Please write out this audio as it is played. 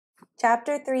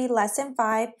Chapter 3, Lesson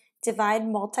 5, Divide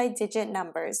Multi-Digit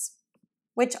Numbers,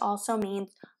 which also means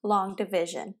long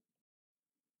division.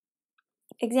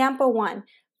 Example 1,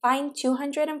 find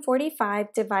 245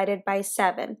 divided by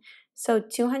 7. So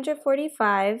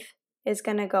 245 is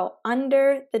going to go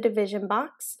under the division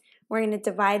box. We're going to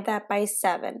divide that by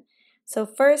 7. So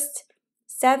first,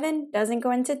 7 doesn't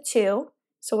go into 2.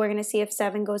 So we're going to see if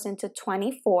 7 goes into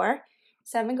 24.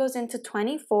 7 goes into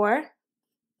 24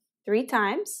 3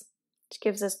 times, which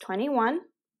gives us 21.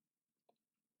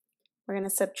 We're going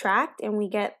to subtract and we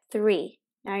get 3.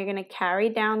 Now you're going to carry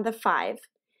down the 5.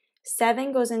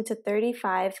 7 goes into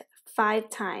 35 5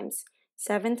 times.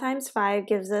 7 times 5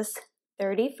 gives us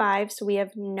 35, so we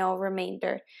have no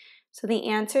remainder. So the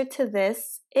answer to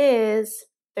this is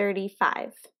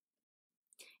 35.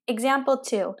 Example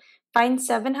 2, find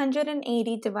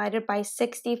 780 divided by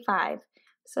 65.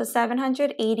 So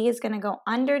 780 is going to go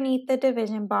underneath the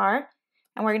division bar,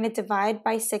 and we're going to divide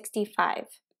by 65.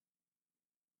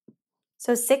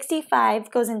 So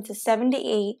 65 goes into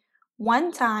 78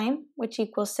 one time, which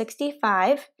equals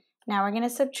 65. Now we're going to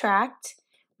subtract.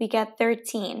 We get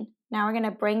 13. Now we're going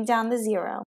to bring down the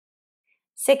 0.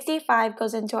 65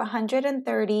 goes into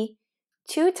 130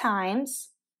 two times,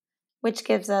 which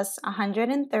gives us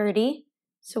 130.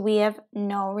 So we have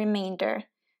no remainder.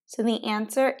 So the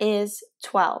answer is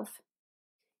 12.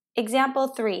 Example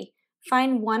 3.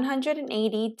 Find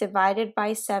 180 divided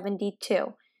by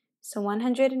 72. So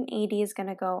 180 is going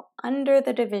to go under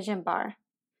the division bar.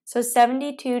 So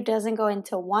 72 doesn't go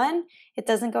into 1, it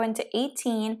doesn't go into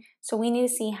 18, so we need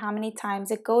to see how many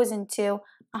times it goes into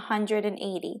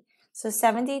 180. So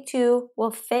 72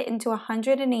 will fit into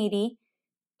 180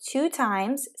 2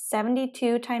 times.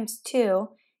 72 times 2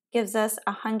 gives us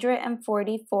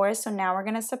 144, so now we're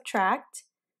going to subtract.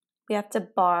 We have to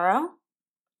borrow.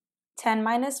 10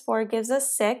 minus 4 gives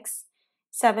us 6.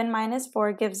 7 minus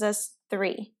 4 gives us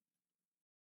 3.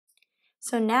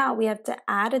 So now we have to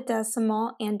add a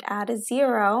decimal and add a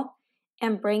 0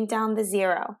 and bring down the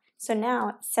 0. So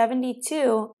now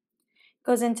 72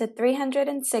 goes into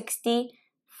 360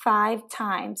 5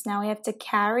 times. Now we have to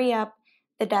carry up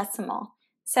the decimal.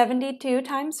 72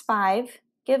 times 5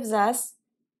 gives us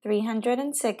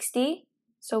 360.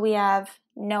 So we have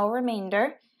no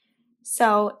remainder.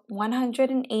 So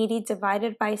 180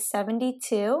 divided by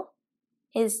 72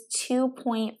 is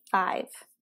 2.5.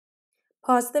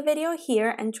 Pause the video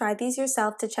here and try these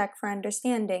yourself to check for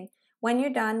understanding. When you're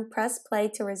done, press play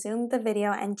to resume the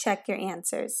video and check your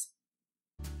answers.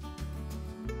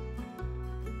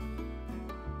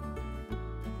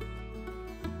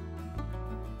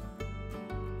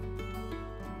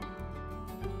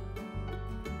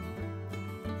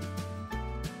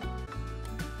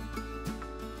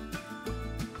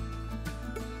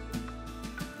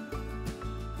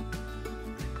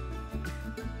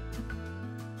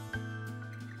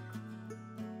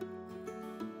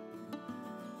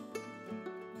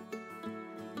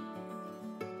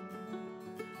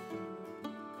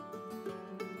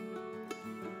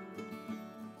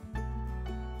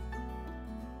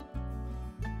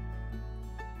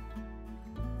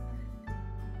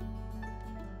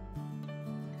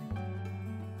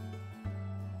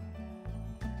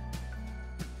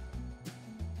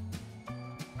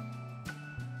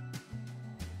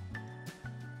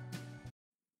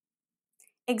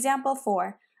 Example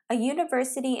 4. A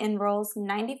university enrolls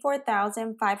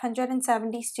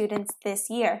 94,570 students this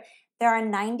year. There are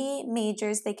 90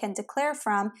 majors they can declare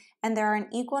from, and there are an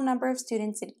equal number of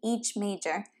students in each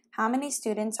major. How many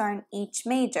students are in each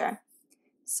major?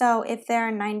 So if there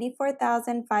are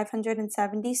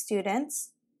 94,570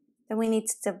 students, then we need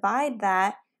to divide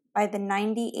that by the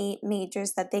 98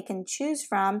 majors that they can choose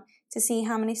from to see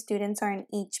how many students are in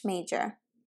each major.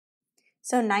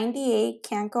 So 98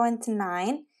 can't go into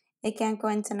 9, it can't go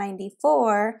into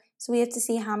 94, so we have to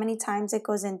see how many times it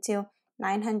goes into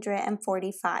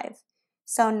 945.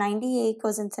 So 98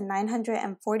 goes into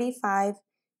 945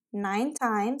 9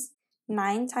 times.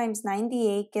 9 times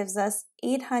 98 gives us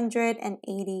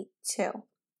 882.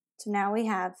 So now we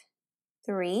have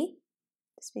 3,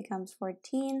 this becomes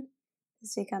 14,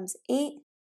 this becomes 8,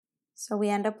 so we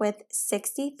end up with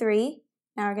 63.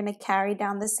 Now we're going to carry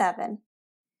down the 7.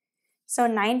 So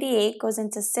 98 goes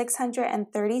into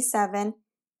 637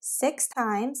 6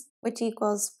 times, which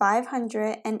equals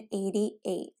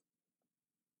 588.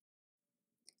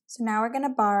 So now we're going to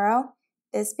borrow.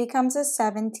 This becomes a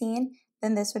 17,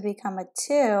 then this would become a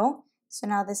 2. So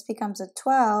now this becomes a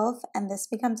 12, and this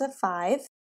becomes a 5.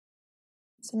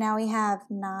 So now we have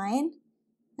 9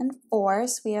 and 4,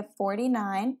 so we have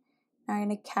 49. Now we're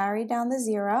going to carry down the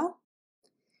 0.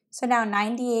 So now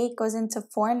 98 goes into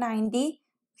 490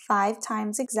 5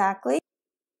 times exactly.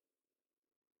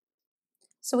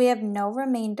 So we have no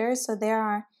remainder, so there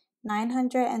are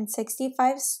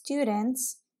 965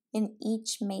 students in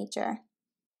each major.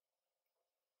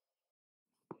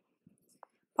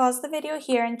 Pause the video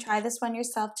here and try this one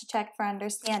yourself to check for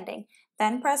understanding.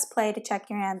 Then press play to check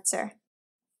your answer.